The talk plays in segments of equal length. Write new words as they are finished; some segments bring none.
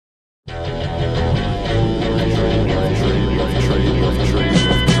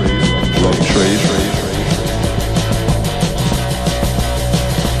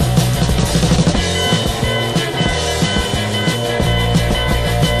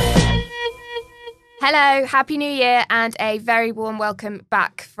Hello, Happy New Year and a very warm welcome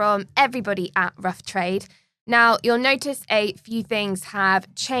back from everybody at Rough Trade. Now, you'll notice a few things have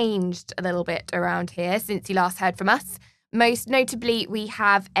changed a little bit around here since you last heard from us. Most notably, we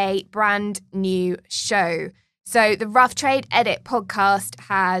have a brand new show. So the Rough Trade Edit podcast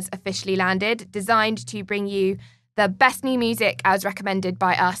has officially landed, designed to bring you the best new music as recommended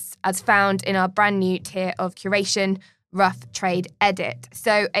by us, as found in our brand new tier of curation, Rough Trade Edit.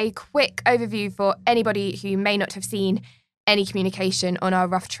 So a quick overview for anybody who may not have seen any communication on our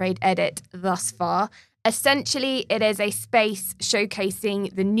Rough Trade Edit thus far. Essentially, it is a space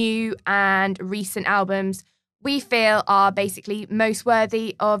showcasing the new and recent albums we feel are basically most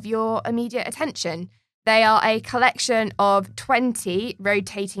worthy of your immediate attention. They are a collection of 20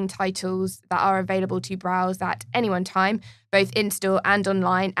 rotating titles that are available to browse at any one time, both in-store and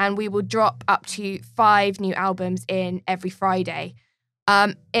online, and we will drop up to 5 new albums in every Friday.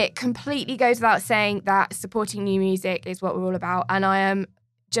 It completely goes without saying that supporting new music is what we're all about, and I am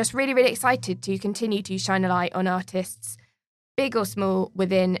just really, really excited to continue to shine a light on artists, big or small,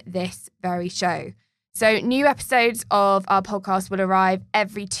 within this very show. So new episodes of our podcast will arrive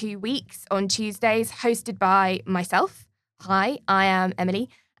every 2 weeks on Tuesdays, hosted by myself. Hi, I am Emily,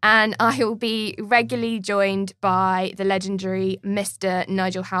 and I will be regularly joined by the legendary Mr.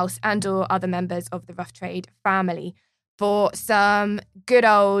 Nigel House and or other members of the Rough Trade family for some good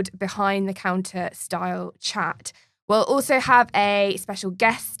old behind-the-counter style chat. We'll also have a special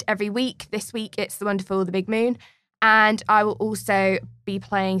guest every week. This week, it's the wonderful The Big Moon. And I will also be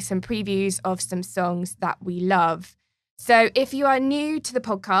playing some previews of some songs that we love. So if you are new to the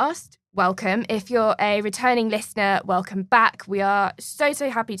podcast, welcome. If you're a returning listener, welcome back. We are so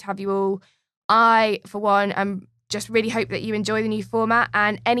happy to have you all. I, for one, just really hope that you enjoy the new format,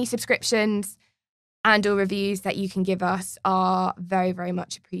 and any subscriptions and or reviews that you can give us are very, very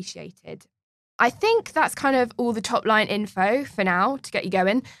much appreciated. I think that's kind of all the top line info for now to get you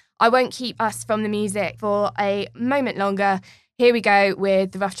going. I won't keep us from the music for a moment longer. Here we go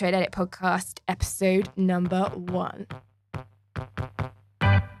with the Rough Trade Edit podcast, episode number 1.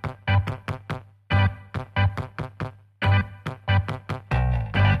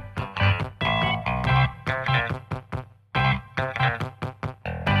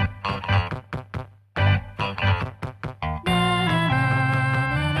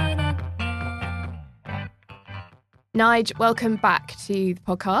 Nige, welcome back to the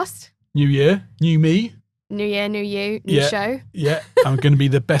podcast. New year, new me. New year, new you, new show. Yeah, I'm going to be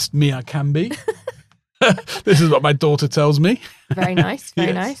the best me I can be. This is what my daughter tells me. Very nice,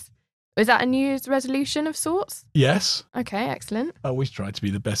 very nice. Was that a New Year's resolution of sorts? Yes. Okay, excellent. I always try to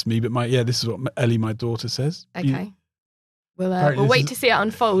be the best me, but this is what Ellie, my daughter, says. Okay. We'll wait to see it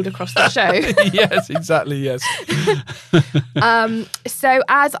unfold across the show. Yes, exactly, yes. So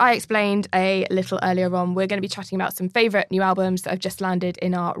as I explained a little earlier on, we're going to be chatting about some favourite new albums that have just landed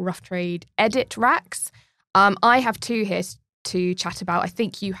in our Rough Trade Edit racks. I have 2 here to chat about. I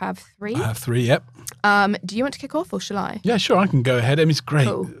think you have 3. I have 3, yep. Do you want to kick off or shall I? Yeah, sure, I can go ahead. I mean, it's great.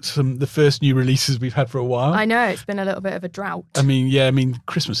 Cool. The first new releases we've had for a while. I know, it's been a little bit of a drought. I mean,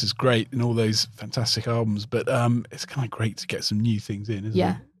 Christmas is great and all those fantastic albums, but it's kind of great to get some new things in, isn't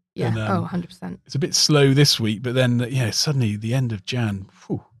it? Yeah, and, 100%. It's a bit slow this week, but then, suddenly the end of Jan,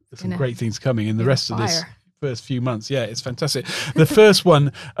 there's some great things coming, and the rest of this first few months, it's fantastic. The first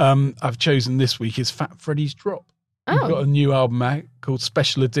one I've chosen this week is Fat Freddy's Drop. We've got a new album out called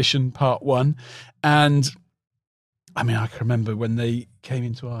Special Edition Part 1. And I mean, I can remember when they came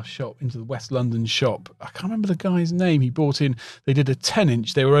into our shop, into the West London shop. I can't remember the guy's name. He bought in, they did a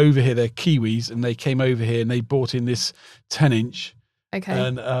 10-inch. They were over here, they're Kiwis, and they came over here and they bought in this 10-inch. Okay.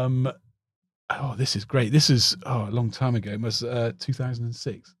 And, this is great. This is, a long time ago. It was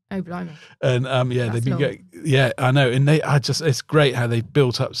 2006. Oh, blimey. And they've been getting, I know. And it's great how they've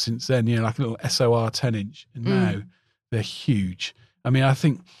built up since then, like a little SOR 10-inch. And now they're huge. I mean, I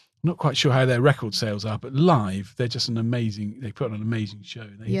think, I'm not quite sure how their record sales are, but live, they're just they put on an amazing show.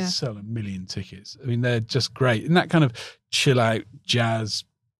 They sell 1 million tickets. I mean, they're just great. In that kind of chill out, jazz,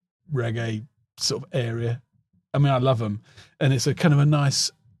 reggae sort of area. I mean, I love them. And it's a kind of a nice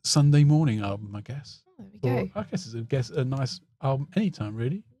Sunday morning album, I guess. Oh, there we go. I guess a nice album anytime,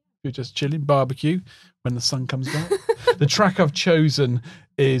 really. You're just chilling, barbecue when the sun comes back. The track I've chosen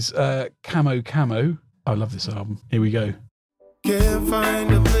is Camo Camo. I love this album. Here we go. Can't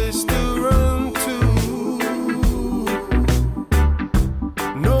find a place to run to,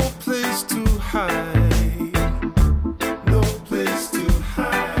 no place to hide, no place to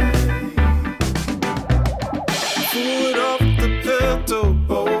hide. Foot off the pedal,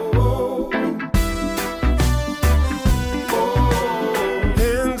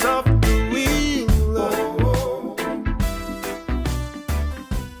 hands off the wheel.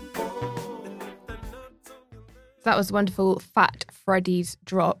 That was wonderful. Fat Freddy's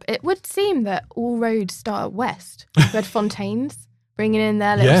drop. It would seem that all roads start west. We had Fontaines bringing in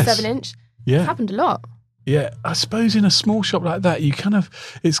their little 7-inch. Yeah. It's happened a lot. Yeah, I suppose in a small shop like that, you kind of,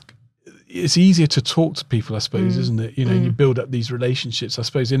 it's easier to talk to people, I suppose, isn't it? You know, you build up these relationships. I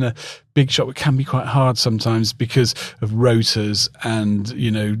suppose in a big shop, it can be quite hard sometimes because of rotas and,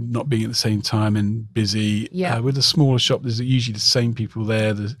 you know, not being at the same time and busy. Yeah. With a smaller shop, there's usually the same people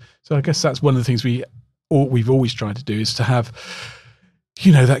there. So I guess that's one of the things we've always tried to do is to have,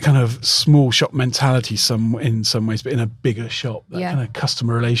 you know, that kind of small shop mentality in some ways, but in a bigger shop, that kind of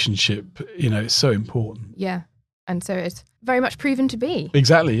customer relationship, you know, it's so important. Yeah. And so it's very much proven to be.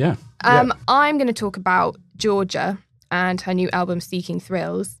 Exactly, yeah. I'm going to talk about Georgia and her new album, Seeking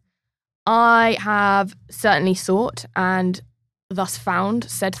Thrills. I have certainly sought and thus found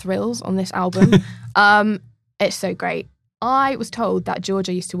said thrills on this album. It's so great. I was told that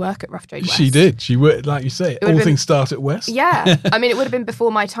Georgia used to work at Rough Trade West. She did. She worked, like you say, all things start at West. Yeah. I mean, it would have been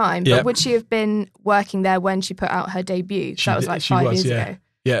before my time, but would she have been working there when she put out her debut? That was like 5 years ago.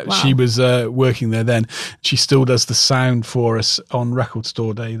 Yeah, wow. She was working there then. She still does the sound for us on Record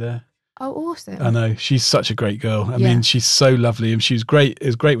Store Day there. Oh, awesome. I know. She's such a great girl. I mean, she's so lovely and she was great. It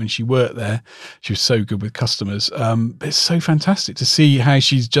was great when she worked there. She was so good with customers. It's so fantastic to see how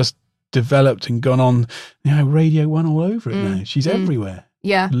she's just developed and gone on, you know, Radio 1 all over it now. She's everywhere.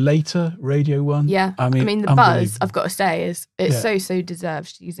 Yeah. Later, Radio 1. Yeah. I mean the buzz, I've got to say, is so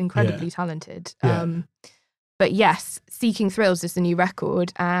deserved. She's incredibly talented. But yes, Seeking Thrills is the new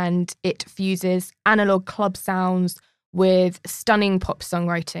record and it fuses analog club sounds with stunning pop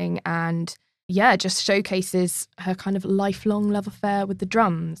songwriting and just showcases her kind of lifelong love affair with the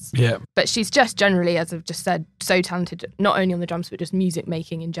drums. Yeah. But she's just generally, as I've just said, so talented, not only on the drums, but just music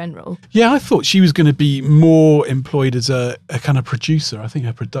making in general. Yeah, I thought she was going to be more employed as a kind of producer. I think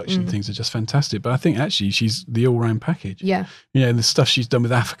her production things are just fantastic. But I think actually she's the all-round package. Yeah. You know, the stuff she's done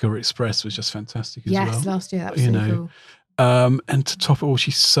with Africa Express was just fantastic as well. Yes, last year, that was cool. And to top it all,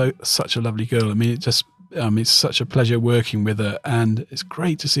 she's such a lovely girl. I mean, it's such a pleasure working with her and it's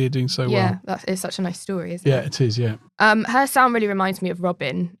great to see her doing so well. Yeah, that is such a nice story, isn't it? Yeah, it is, yeah. Her sound really reminds me of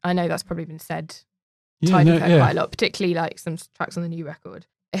Robyn. I know that's probably been said quite a lot, particularly like some tracks on the new record.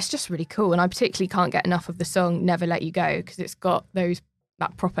 It's just really cool and I particularly can't get enough of the song Never Let You Go because it's got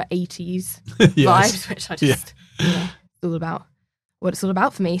that proper 80s vibes, which I just, it's all about what it's all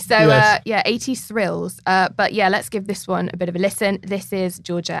about for me. So, 80s thrills. But yeah, let's give this one a bit of a listen. This is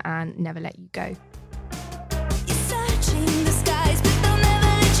Georgia and Never Let You Go.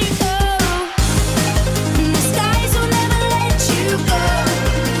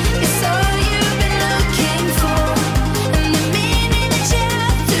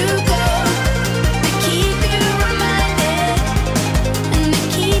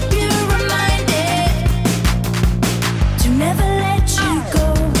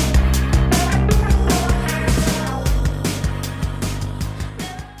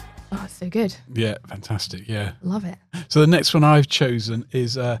 Good. Yeah, fantastic. Yeah. Love it. So the next one I've chosen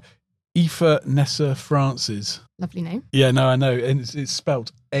is Aoife Nessa Francis. Lovely name. Yeah, no, I know. And it's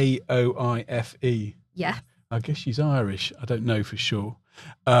spelled Aoife. Yeah. I guess she's Irish. I don't know for sure.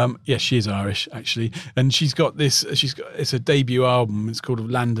 She is Irish, actually. And it's a debut album. It's called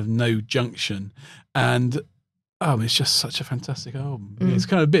Land of No Junction. And it's just such a fantastic album. It's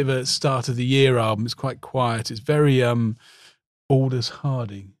kind of a bit of a start of the year album. It's quite quiet. It's very Aldous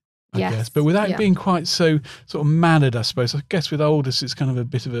Harding. I guess, but without being quite so sort of mannered, I suppose. I guess with Aldous, it's kind of a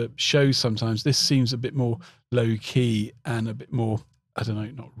bit of a show sometimes. This seems a bit more low key and a bit more, I don't know,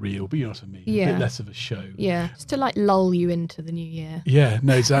 not real, but you know what I mean. Yeah. A bit less of a show. Yeah, just to like lull you into the new year. Yeah,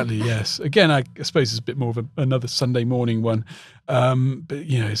 no, exactly, yes. Again, I suppose it's a bit more of another Sunday morning one. But,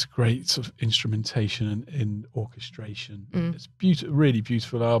 you know, it's great sort of instrumentation and in orchestration. It's really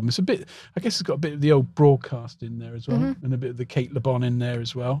beautiful album. It's I guess it's got a bit of the old Broadcast in there as well and a bit of the Kate Le Bon in there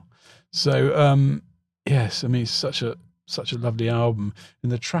as well. So, yes, I mean, it's such a lovely album.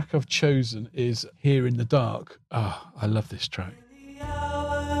 And the track I've chosen is Here in the Dark. I love this track.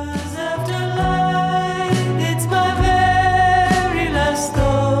 It's my very last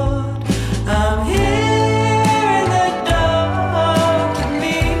thought. I'm here in the dark to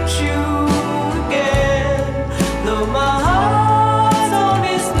meet you again. Though my heart's on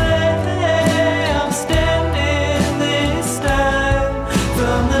display, I'm standing this time.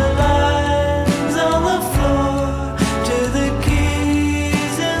 From the lines on the floor to the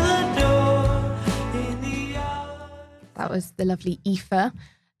keys in the door in the hour. That was the lovely Aoife.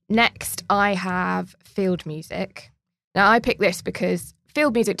 Next, I have Field Music. Now, I picked this because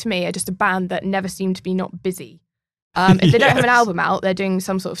Field Music, to me, are just a band that never seem to be not busy. If they don't have an album out, they're doing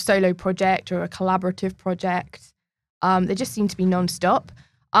some sort of solo project or a collaborative project. They just seem to be non-stop.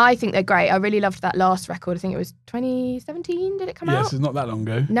 I think they're great. I really loved that last record. I think it was 2017. Did it come out? Yes, it's not that long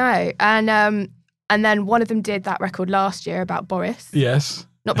ago. No, and then one of them did that record last year about Boris. Yes.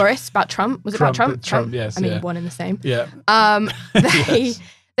 Not Boris, about Trump. Was it about Trump? Trump, yes. I mean, one and the same. Yeah.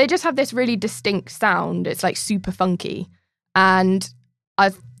 They just have this really distinct sound. It's like super funky. And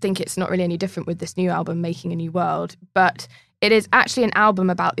I think it's not really any different with this new album, Making a New World. But it is actually an album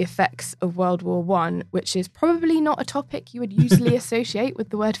about the effects of World War I, which is probably not a topic you would usually associate with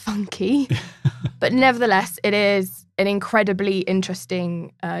the word funky. But nevertheless, it is an incredibly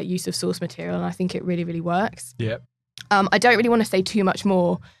interesting use of source material, and I think it really, really works. Yeah. I don't really want to say too much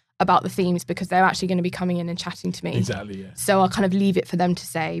more about the themes because they're actually going to be coming in and chatting to me. Exactly, yeah. So I'll kind of leave it for them to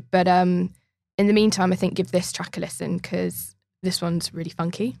say. But in the meantime, I think give this track a listen because this one's really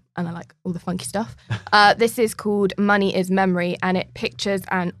funky and I like all the funky stuff. This is called Money is Memory, and it pictures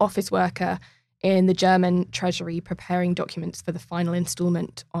an office worker in the German Treasury preparing documents for the final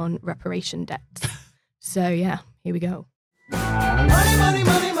instalment on reparation debts. So yeah, here we go. Money, money,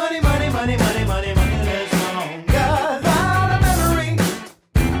 money, money, money, money, money, money, money, there's longer than a memory.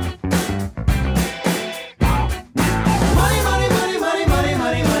 Money, money, money, money, money,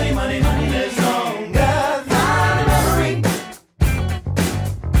 money, money, money, money, there's longer than a memory.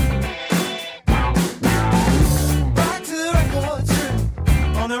 Back to the records room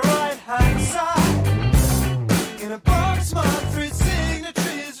on the right-hand side. In a box marked through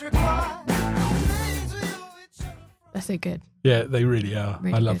signatures required. They're so good. Yeah, they really are.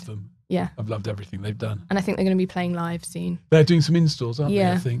 Really I love good. them. Yeah. I've loved everything they've done. And I think they're going to be playing live soon. They're doing some installs, aren't they,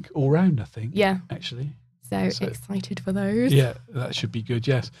 Yeah. I think? All round, I think. Yeah. Actually. So excited for those. Yeah, that should be good,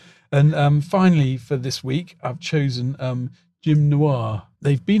 yes. And finally, for this week, I've chosen Jim Noir.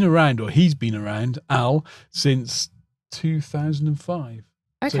 They've been around, or he's been around, Al, since 2005.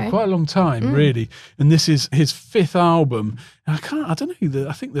 Okay. So quite a long time, really. And this is his fifth album. And I don't know,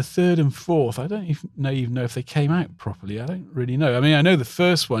 I think the third and fourth, I don't even know if they came out properly. I don't really know. I mean, I know the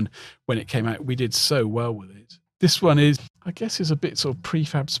first one, when it came out, we did so well with it. This one is, I guess, is a bit sort of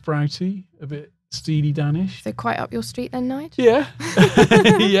prefab sprouty, a bit Steely Dan-ish. So quite up your street then, Nige? Yeah.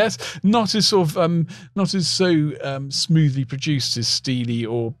 Yes. Not as sort of, not as so smoothly produced as Steely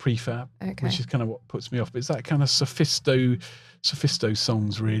or prefab, Okay. which is kind of what puts me off. But it's that kind of sophisto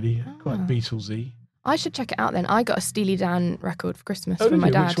songs, really, quite Beatlesy. I should check it out then. I got a Steely Dan record for Christmas Oh, from my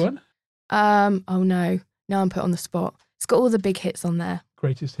did you? dad. Which one? Oh no. Now I'm put on the spot. It's got all the big hits on there.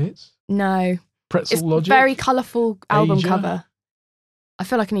 Greatest Hits? No. Pretzel It's Logic? very colourful album Asia? cover. I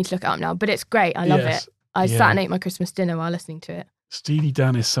feel like I need to look it up now, but it's great. I love Yes. it. I Yeah. sat and ate my Christmas dinner while listening to it. Steely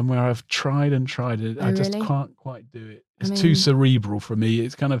Dan is somewhere I've tried and tried it. Oh, I just really? can't quite do it. It's I too mean- cerebral for me.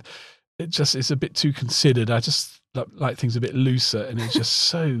 It's kind of, it's a bit too considered. I just like things a bit looser, and it's just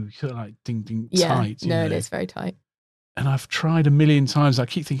so kind of like ding tight. you No, it know. is very tight. And I've tried a million times. I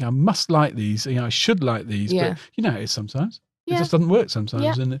keep thinking I must like these. I should like these, Yeah. but you know how it is sometimes. It Yeah. just doesn't work sometimes.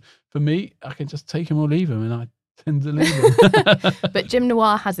 Yeah. And for me, I can just take them or leave them, and I tend to leave them. But Jim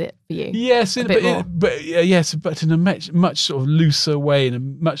Noir has it for you. Yes, A bit more. yes, but in a much sort of looser way, in a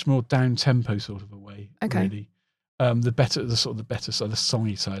much more down tempo sort of a way. Okay. Really. The better side, the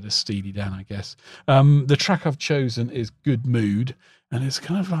songy side of Steely Dan, I guess. The track I've chosen is Good Mood, and it's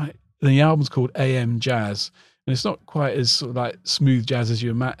kind of like, the album's called AM Jazz, and it's not quite as sort of like smooth jazz as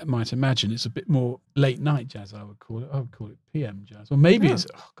you might imagine. It's a bit more late night jazz, I would call it. I would call it PM jazz. Or maybe it's,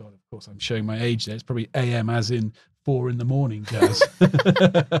 oh God, of course, I'm showing my age there. It's probably AM as in 4 a.m. jazz.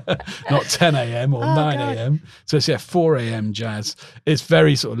 Not 10 a.m. or 9 a.m. So it's, 4 a.m. jazz. It's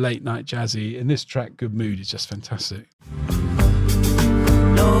very sort of late night jazzy. And this track, Good Mood, is just fantastic.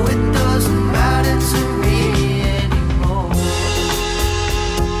 No, it doesn't matter to me anymore.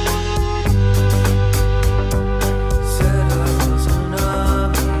 Said I was a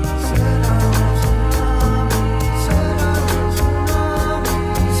nummy, said I was a nummy, said I was a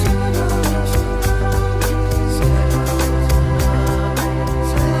nummy, said I was a nummy, said I was a nummy,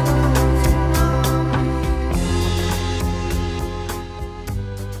 said I was a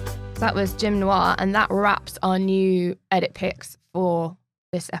nummy. That was Jim Noir, and that wraps our new edit picks for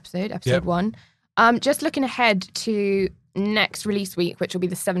this episode Yep. 1. Just looking ahead to next release week, which will be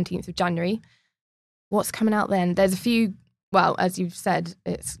the 17th of January. What's coming out then? There's a few, well, as you've said,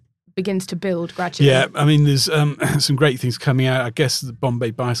 it begins to build gradually. Yeah, I mean, there's some great things coming out. I guess the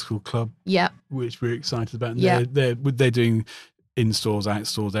Bombay Bicycle Club, Yeah, which we're excited about. And Yeah. they're doing in-stores,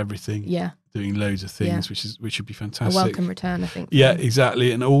 out-stores, everything. yeah. Doing loads of things, which would be A fantastic. welcome return, I think. Yeah,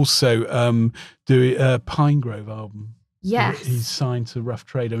 exactly. And also doing a Pine Grove album. Yes. He's signed to Rough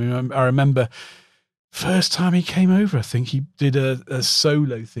Trade. I mean, I remember First time he came over, I think he did a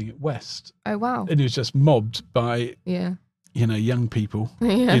solo thing at West, Oh wow. and he was just mobbed by Yeah. young people,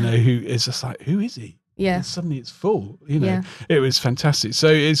 Yeah. who is just like, who is he? Yeah. And suddenly it's full. Yeah. It was fantastic. So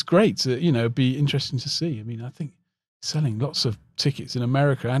it's great to be interesting to see. I mean, I think selling lots of tickets in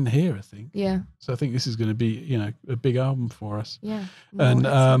America and here, I think. Yeah. So I think this is going to be a big album for us. Yeah.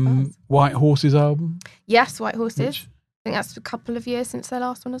 And White Horses album. Yes, White Horses. Which, I think that's a couple of years since their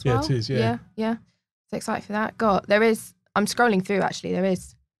last one as Yeah, well. it is, yeah. Yeah. So excited for that. God, I'm scrolling through actually. There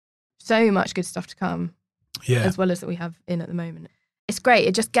is so much good stuff to come, yeah, as well as that we have in at the moment. It's great.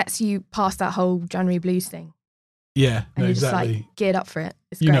 It just gets you past that whole January blues thing. yeah, And no, you're exactly. just like geared up for it.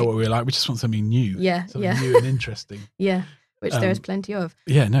 It's You great. know what we're like. We just want something new. Yeah, Something yeah. new and interesting. Yeah, which there is Um, plenty of.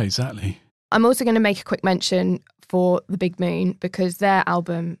 Yeah, no, exactly. I'm also going to make a quick mention for The Big Moon because their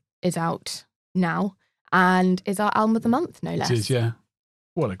album is out now and is our album of the month, no less. It is, yeah.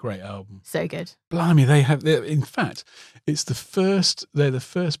 What a great album. So good. Blimey, in fact, they're the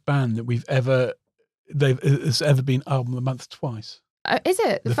first band that has ever been album of the month twice. Is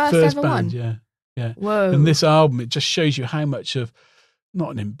it the first ever band, one? yeah. Whoa. And this album, it just shows you how much of,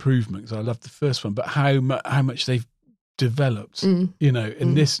 not an improvement, because I loved the first one, but how much they've developed, Mm.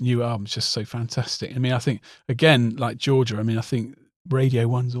 and this new album is just so fantastic. I mean, I think, again, like Georgia, I think Radio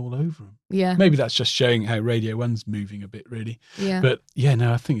 1's all over them. Yeah. Maybe that's just showing how Radio 1's moving a bit, really. Yeah. But yeah,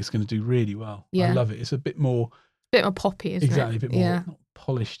 no, I think it's going to do really well. Yeah. I love it. It's a bit more, bit more poppy, isn't exactly, it? a bit more, Yeah. not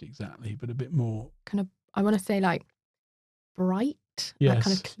polished exactly, but a bit more, Kind of, I want to say like bright, that Yes.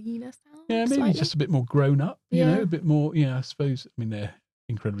 kind of cleaner sound. yeah, maybe slightly. just a bit more grown up, Yeah. a bit more, I suppose. I mean, they're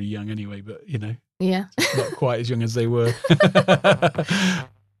incredibly young anyway, but, Yeah. not quite as young as they were.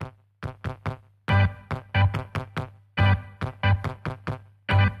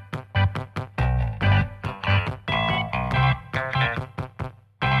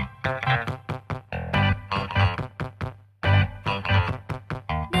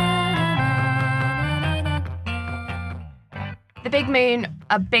 The Big Moon,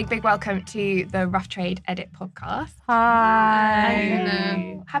 a big welcome to the Rough Trade Edit podcast.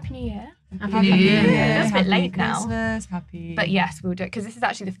 Hi. Happy New Year. Happy New Year. It feels a bit Happy late now. Christmas, happy. But yes, we'll do it because this is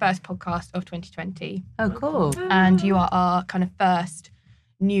actually the first podcast of 2020. Oh, cool. And you are our kind of first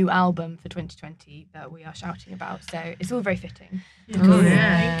new album for 2020 that we are shouting about. So it's all very fitting. Cool.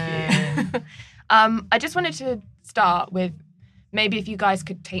 Yeah. I just wanted to start with maybe if you guys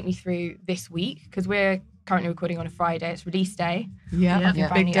could take me through this week because we're currently recording on a Friday. It's release day Yeah. of your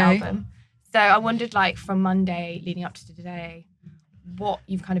brand new album. So I wondered, like, from Monday leading up to today, what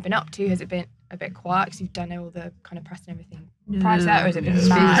you've kind of been up to. Has it been a bit quiet because you've done all the kind of press and everything prior to that, or has it been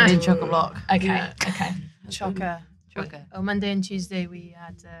mad? It's been chock-a-block. Okay, Yeah. okay. Chocker. Chocker. On Monday and Tuesday we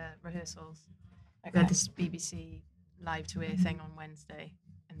had rehearsals. We Okay. had this BBC live to air thing on Wednesday,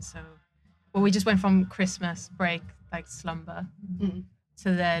 and so we just went from Christmas break, like slumber, Mm.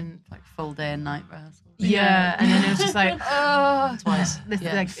 to then Like full day and night rehearsals. yeah, and then it was just like oh, Twice. this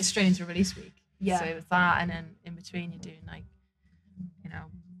Yeah. like it's straight into release week. Yeah. So it was that, and then in between you're doing like,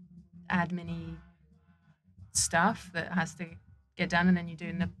 admin-y stuff that has to get done, and then you're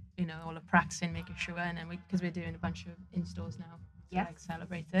doing the all the practicing, making sure, and then because we're doing a bunch of in-stores now to Yes. like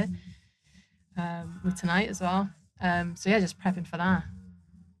celebrate it with tonight as well. So yeah, just prepping for that.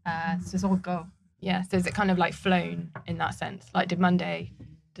 So it's all go. Yeah, so is it kind of like flown in that sense? Like, does Monday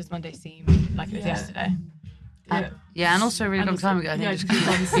seem like it was Yeah. yesterday? Yeah, and also a really And long also- time ago. I think yeah, just because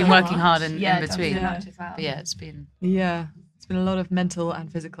because we've we've done been so working much. hard in Yeah, it does between. so much as well. But yeah, it's been Yeah, it's been a lot of mental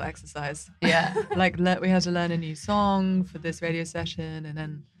and physical exercise. yeah. Like we had to learn a new song for this radio session, and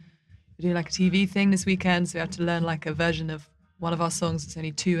then we're doing like a TV thing this weekend, so we had to learn like a version of one of our songs that's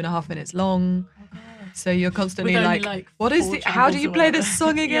only 2.5 minutes long. So you're constantly With only, like, like, what is 4 the? How do channels you or play this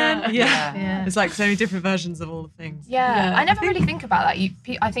whatever. song again? Yeah. Yeah. It's like so many different versions of all the things. Yeah, Yeah. I never really think about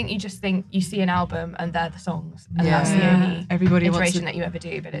that. I think you just think you see an album and they're the songs, and Yeah. that's the Yeah. only Everybody wants iteration a, that you ever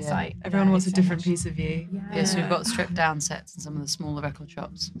do. But it's Yeah. like everyone yeah, wants a it's so different much- piece of you. Yeah, so we've got stripped down sets in some of the smaller record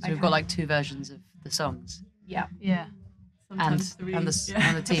shops. So we've got Okay. like 2 versions of the songs Yeah, Yeah. and Sometimes 3, and the yeah.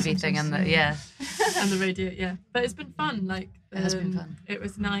 and the TV thing and the yeah. and the radio, yeah. But it's been fun. Like It has been fun. It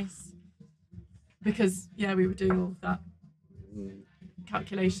was nice because we were doing all of that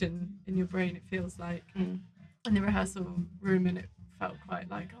calculation in your brain. It feels like in the rehearsal room, and it felt quite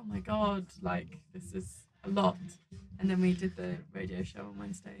like, oh my god, like this is a lot. And then we did the radio show on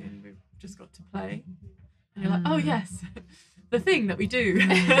Wednesday, and we just got to play. And you're like, oh yes, the thing that we do.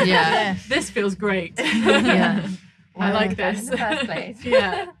 Yeah. This feels great. Yeah. Why I were like we back this. in the first place?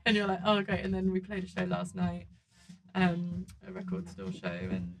 Yeah, and you're like, oh great. And then we played a show last night, a record store show,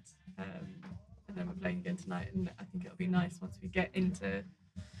 and then we're playing again tonight. And I think it'll be nice once we get into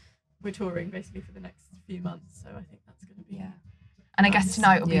we're touring basically for the next few months, so I think that's going to be And I guess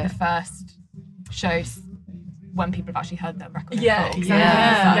tonight will be Yeah. the first shows when people have actually heard the record. in Yeah, full. exactly.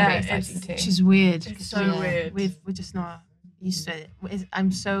 That'll Yeah, be it's- exciting too. Which is weird. It's 'cause so weird. We're just not used to it.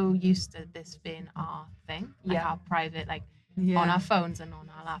 I'm so used to this being our thing, like Yeah. our private, like Yeah. on our phones and on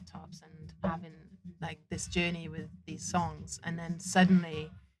our laptops, and having like this journey with these songs, and then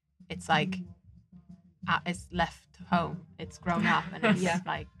suddenly it's like it's left home, it's grown up, and it's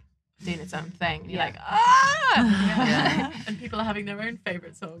like doing its own thing. You're like, Yeah. And people are having their own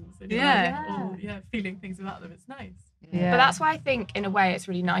favourite songs. And you're Yeah. like, all, feeling things about them. It's nice. Yeah. But that's why I think, in a way, it's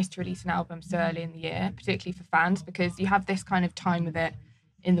really nice to release an album so early in the year, particularly for fans, because you have this kind of time with it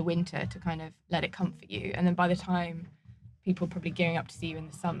in the winter to kind of let it comfort you. And then by the time people are probably gearing up to see you in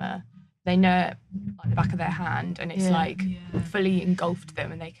the summer, they know it like the back of their hand, and it's like fully engulfed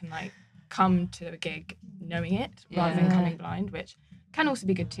them, and they can like come to a gig knowing it rather than coming blind, which can also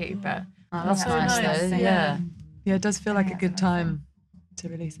be good too. But Oh, that's So nice, nice, though. yeah. Yeah, it does feel like a good time to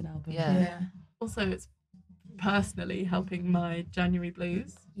release an album. Yeah. Also, it's personally helping my January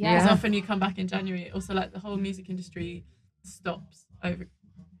blues. Yeah. Because often you come back in January. Also, like the whole music industry stops over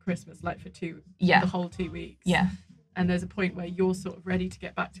Christmas, like for the whole 2 weeks. yeah, And there's a point where you're sort of ready to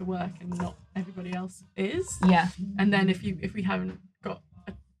get back to work, and not everybody else is. yeah, And then if we haven't got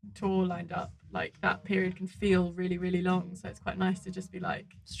a tour lined up, like that period can feel really, really long. So it's quite nice to just be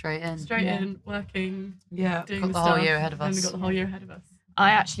like Straight in. in, working, Yeah. doing Got the whole stuff, year ahead of And us. we've got the whole year ahead of us.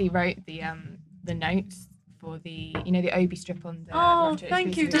 I actually wrote the notes for the the Obi strip on the. Oh, Rough Trade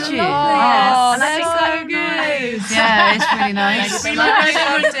thank you. exclusive. Did you? Oh, And I think so that- good. Yeah, it's really nice. We Like, like I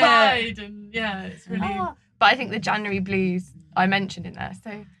it loved with it. pride, and it's really. Oh, but I think the January blues I mentioned in there.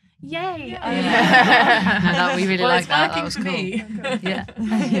 So yay! No, that, we really well, like it's that. working That was for cool. me. Yeah.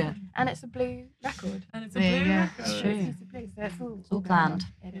 Yeah. And it's a blue record. And it's a There you blue go. record. It's true. It's a blue, so it's all all planned.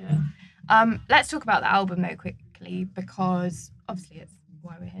 Yeah. Let's talk about the album though quickly, because obviously it's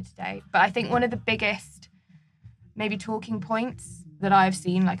why we're here today. But I think one of the biggest maybe talking points that I've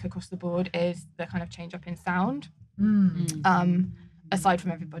seen like across the board is the kind of change up in sound. Aside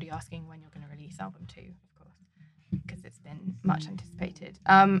from everybody asking when you're going to release album 2, of course, because it's been much anticipated.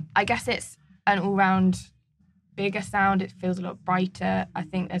 I guess it's an all-round bigger sound. It feels a lot brighter. I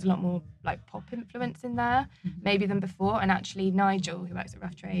think there's a lot more like pop influence in there maybe than before. And actually Nigel, who works at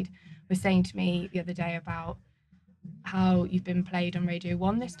Rough Trade, was saying to me the other day about how you've been played on Radio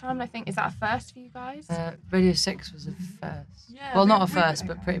 1 this time. I think, is that a first for you guys? Radio 6 was a first. Yeah, well, not a we- first,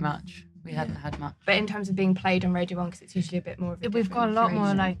 but pretty much. We hadn't had much. But in terms of being played on Radio 1, because it's usually a bit more of a We've got a different lot more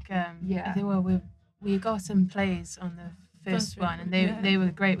curation. like Yeah. I think we got some plays on the first one, and they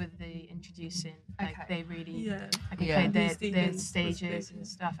were great with the introducing. Like Okay. they really Yeah. like they Yeah. played their Stevens was stages big. and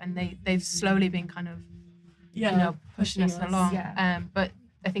stuff, and they've slowly been kind of Yeah. you know pushing us along. Yeah. But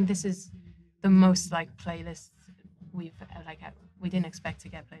I think this is the most like playlists we've we didn't expect to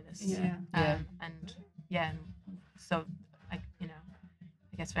get playlists. Yeah. Yeah. And so like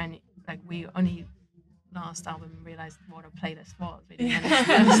I guess we only last album realized what a playlist was. We didn't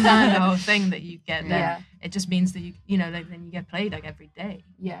understand the whole thing that you get there. Yeah. It just means that then you get played like every day,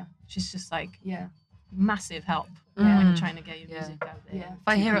 Yeah, which is just like yeah, massive help Yeah. when you're trying to get your Yeah. music out there. yeah. If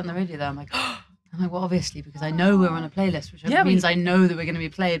I hear it on the radio, though, I'm like, well, obviously, because I know we're on a playlist, which Yeah, means I know that we're going to be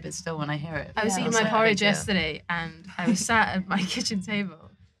played, but still, when I hear it, I was Yeah. eating that's my like a porridge big deal. yesterday, and I was sat at my kitchen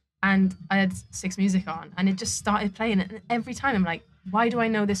table, and I had 6 music on, and it just started playing. And every time I'm like, why do I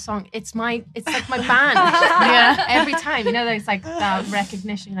know this song? It's like my band. Yeah. Every time, there's like that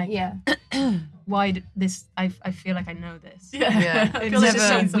recognition. Like, Yeah. why this? I feel like I know this. Yeah. Yeah. I It's feel like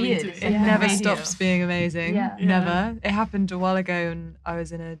never- it's so weird. weird. It It Yeah. never Radio. stops being amazing. Yeah. Yeah. Never. It happened a while ago, and I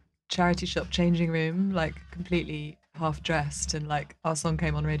was in a charity shop changing room, like completely half dressed, and like our song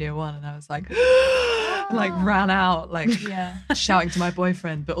came on Radio 1, and I was like, like ran out, like Yeah. shouting to my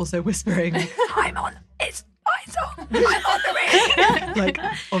boyfriend, but also whispering, "I'm on. It's my song. I'm on the radio." Like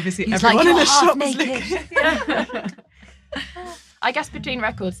obviously He's everyone like, in "You're the half shop was naked." looking. I guess between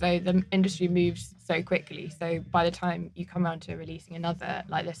records though, the industry moves so quickly. So by the time you come around to releasing another,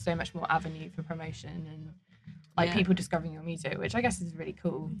 like there's so much more avenue for promotion and like Yeah. people discovering your music, which I guess is really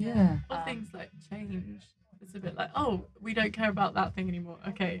cool. Yeah. Or things like change. It's a bit like, oh, we don't care about that thing anymore.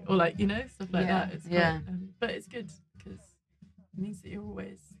 Okay. Or like, stuff like Yeah. that. It's Yeah. great. But it's good because it means that you're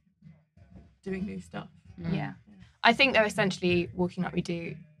always doing new stuff. Yeah. I think though essentially Walking Like We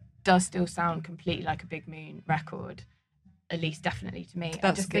Do does still sound completely like a Big Moon record. At least definitely to me. I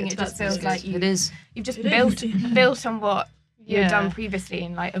That's just think good. it just That's feels like It is. you've just It built is. built on what you've Yeah. done previously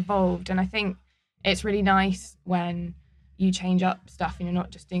and like evolved. And I think it's really nice when you change up stuff and you're not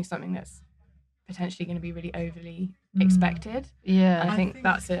just doing something that's potentially going to be really overly expected. Yeah. And I think think-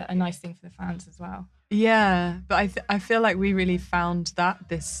 that's a nice thing for the fans as well. Yeah, but I feel like we really found that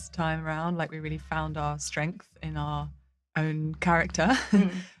this time around. Like we really found our strength in our own character.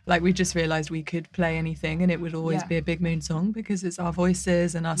 Like we just realized we could play anything and it would always Yeah. be a Big Moon song because it's our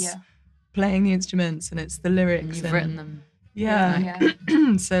voices and us Yeah. playing the instruments and it's the lyrics. And you've and- written them. Yeah.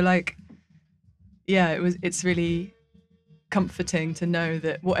 Yeah. So like, yeah, it's really comforting to know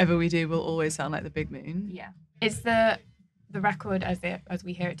that whatever we do will always sound like the Big Moon. Yeah. Is the record as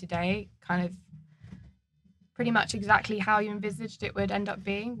we hear it today kind of pretty much exactly how you envisaged it would end up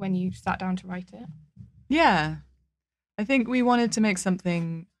being when you sat down to write it? Yeah. I think we wanted to make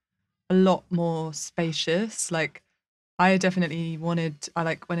something a lot more spacious. Like I definitely went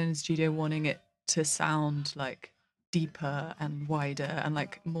in the studio wanting it to sound like deeper and wider and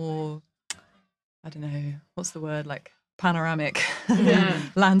like more, I don't know, what's the word, like panoramic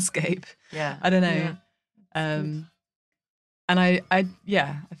landscape. Yeah. I don't know. Yeah. And I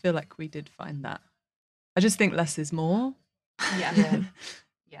feel like we did find that. I just think less is more. Yeah. Yeah.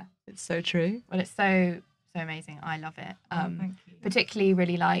 Yeah. It's so true. Well, it's so amazing. I love it. Thank you. Particularly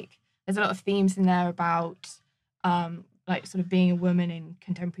really like there's a lot of themes in there about like sort of being a woman in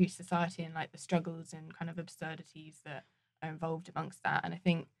contemporary society and like the struggles and kind of absurdities that are involved amongst that. And I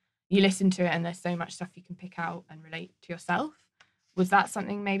think you listen to it and there's so much stuff you can pick out and relate to yourself. Was that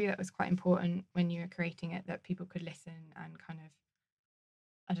something maybe that was quite important when you were creating it, that people could listen and kind of,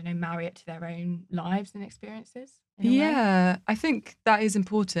 I don't know, marry it to their own lives and experiences? in a way? Yeah, I think that is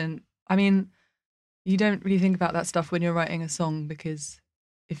important. I mean, you don't really think about that stuff when you're writing a song because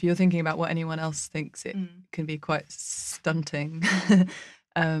if you're thinking about what anyone else thinks, it can be quite stunting.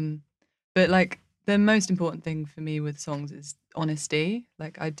 But like the most important thing for me with songs is honesty.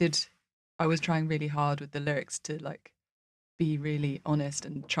 Like I was trying really hard with the lyrics to like be really honest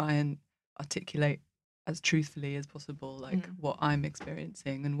and try and articulate as truthfully as possible like what I'm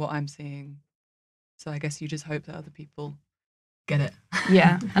experiencing and what I'm seeing. So I guess you just hope that other people get it.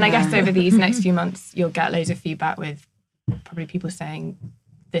 Yeah. And I guess over these next few months, you'll get loads of feedback with probably people saying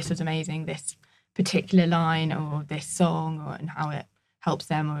this was amazing, this particular line or this song, or and how it helps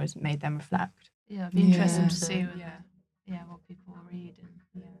them or has made them reflect. Yeah, it'd be interesting Yeah. to see what, Yeah. what people read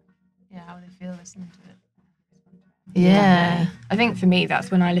and how they feel listening to it. Yeah. I think for me,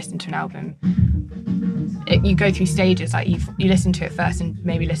 that's when I listen to an album. You go through stages, like you listen to it first and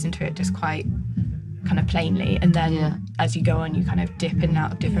maybe listen to it just quite kind of plainly, and then as you go on, you kind of dip in and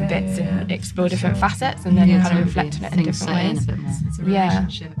out of different bits and explore different facets, and then you kind of reflect on it in different ways. A bit more. It's a Yeah.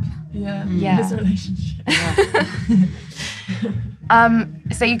 relationship. Yeah. Yeah. It's a relationship.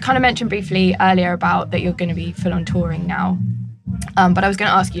 So you kind of mentioned briefly earlier about that you're going to be full on touring now. But I was going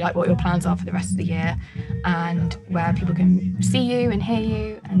to ask you like what your plans are for the rest of the year and where people can see you and hear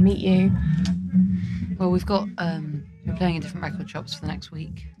you and meet you. Well, we've got we're playing in different record shops for the next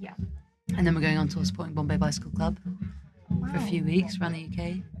week. Yeah. And then we're going on tour supporting Bombay Bicycle Club for a few weeks around the UK.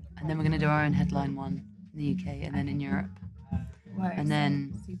 And then we're going to do our own headline one in the UK and then in Europe. And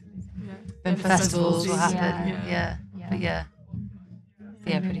then Then festivals will season. happen. Yeah. Yeah. But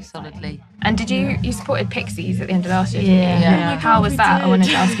yeah, pretty solidly. And did you supported Pixies at the end of last year? Yeah. didn't you? Yeah. How was that? I wanted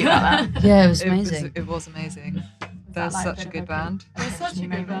to ask you about that. Yeah, it was amazing. It was amazing. They're like such a a bit of good a band. It's such a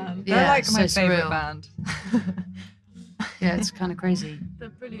good band. They're Yeah, like my so favourite surreal. band. Yeah, it's kind of crazy. They're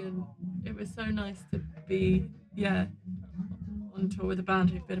brilliant. It was so nice to be, on tour with a band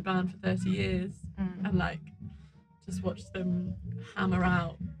who've been a band for 30 years and like just watch them hammer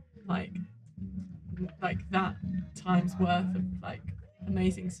out like that time's worth of like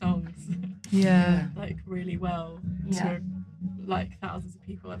amazing songs Yeah. like really well Yeah. to like thousands of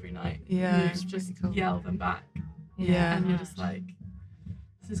people every night. Yeah. who It's just really cool. yell them back. Yeah. And you're just like,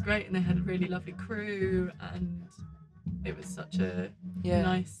 this is great. And they had a really lovely crew, and it was such a Yeah.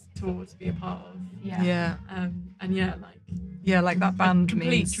 nice tour to be a part of. Yeah. And Like that band complete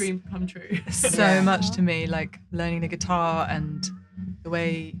means dream come true. so much to me. Like learning the guitar and the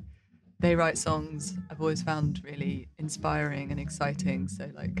way they write songs, I've always found really inspiring and exciting. So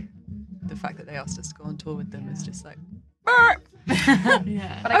like the fact that they asked us to go on tour with them is just like,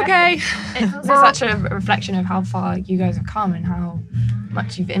 Yeah. But I guess it's also such a reflection of how far you guys have come and how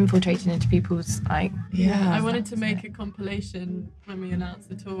much you've infiltrated into people's like. yeah. I wanted to make a compilation when we announced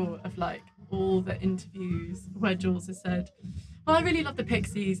the tour of like all the interviews where Jules has said, "Well, I really love the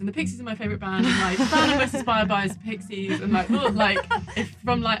Pixies, and the Pixies are my favourite band, and like the band I'm most inspired by is the Pixies, and like look, like if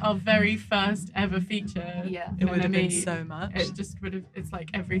from like our very first ever feature, It would have been NME, so much. It just would have. It's like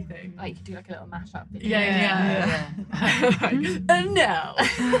everything. Like you could do like a little mashup. Yeah. Yeah. Like, and now,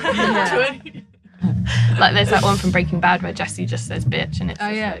 Like there's that one from Breaking Bad where Jesse just says bitch, and it's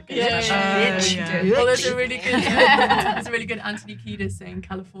just like, Bitch. yeah. Well, there's a really good Anthony Kiedis saying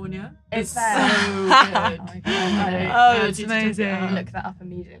California. It's so there. good. Oh my God. Oh, it's you to check it amazing. out. Look that up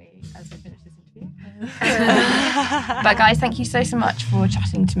immediately as we finish this interview. But guys, thank you so much for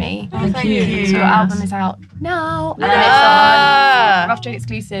chatting to me. Thank you. So your album is out now, and it's Yeah. on Rough Trade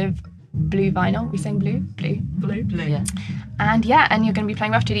exclusive blue vinyl. We saying blue? Blue. Yeah. And yeah, and you're going to be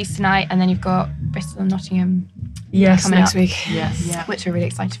playing Rough Trade East tonight, and then you've got Bristol and Nottingham, Yes, Coming next up. week. Yes. which we're really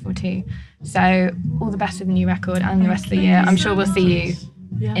excited for too. So all the best with the new record and the rest of the year. I'm sure we'll see you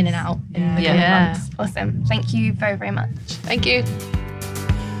in and out in the coming Yeah. months. Awesome. Thank you very, very much. Thank you.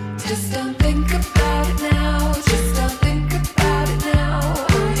 Just don't think about it now. Just don't think about it now.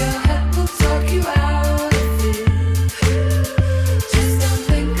 Or your head will talk you out of it. Just don't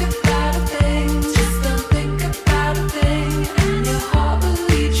think about a thing. Just don't think about a thing. And your heart will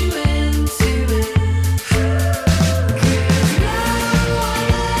lead you into it. 'Cause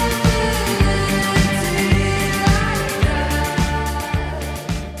now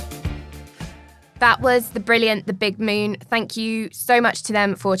That was the brilliant The Big Moon. Thank you so much to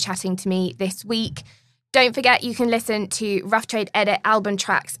them for chatting to me this week. Don't forget you can listen to Rough Trade Edit album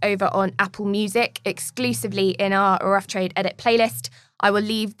tracks over on Apple Music exclusively in our Rough Trade Edit playlist. I will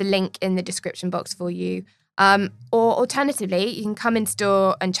leave the link in the description box for you. Or alternatively, you can come in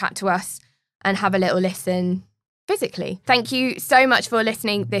store and chat to us and have a little listen physically. Thank you so much for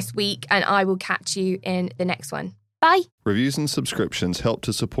listening this week, and I will catch you in the next one. Bye. Reviews and subscriptions help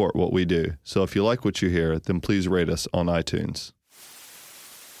to support what we do, so if you like what you hear, then please rate us on iTunes.